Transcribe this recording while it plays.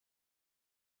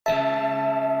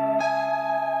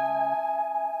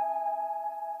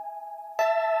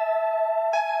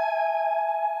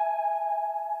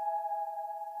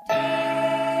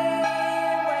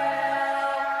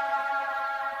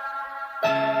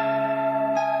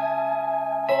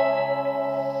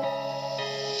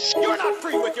not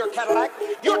free with your Cadillac.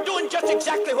 You're doing just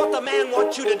exactly what the man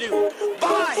wants you to do.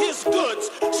 Buy his goods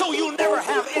so you'll never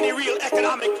have any real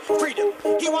economic freedom.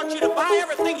 He wants you to buy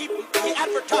everything he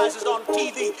advertises on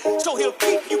TV, so he'll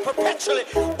keep you perpetually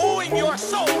owing your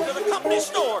soul to the company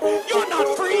store. You're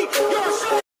not free, you're a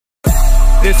slave.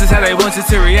 This is how they want you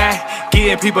to react,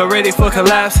 getting people ready for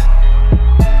collapse.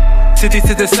 City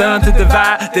to the sun to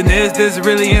divide, then is this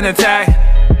really an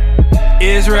attack?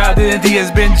 Israel identity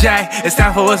has been jacked, it's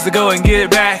time for us to go and get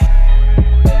it back.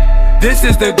 This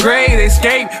is the great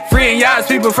escape, freeing y'all's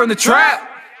people from the trap.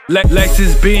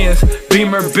 Lexus, Benz,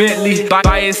 Beamer, Bentley,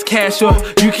 bias cash or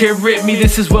you can rip me.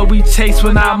 This is what we chase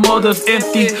when our motives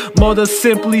empty. Motives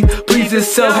simply please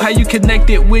itself. How you connect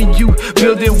it when you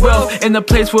building wealth in a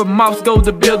place where mouths go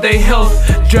to build their health.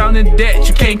 Drown in debt,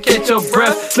 you can't catch your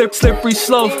breath. Slippery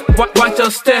slope, watch your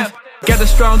step. Got a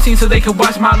strong team so they can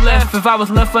watch my left. If I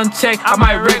was left unchecked, I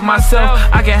might wreck myself.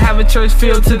 I can have a church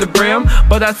filled to the brim,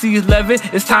 but I see 11,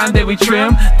 it's time that we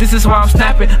trim. This is why I'm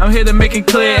snapping, I'm here to make it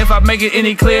clear. If I make it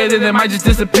any clearer, then it might just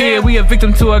disappear. We a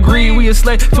victim to a greed, we a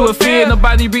slave to a fear.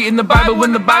 Nobody reading the Bible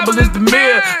when the Bible is the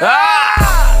mirror.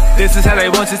 This is how they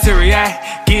want you to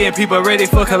react, getting people ready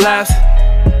for collapse.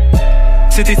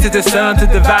 City to the sun to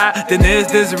divide, then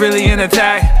is this really an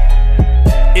attack?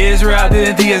 Israel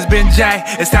identity has been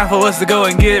jacked, it's time for us to go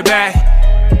and get it back.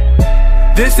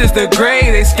 This is the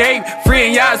great escape,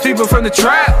 freeing y'all's people from the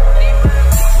trap.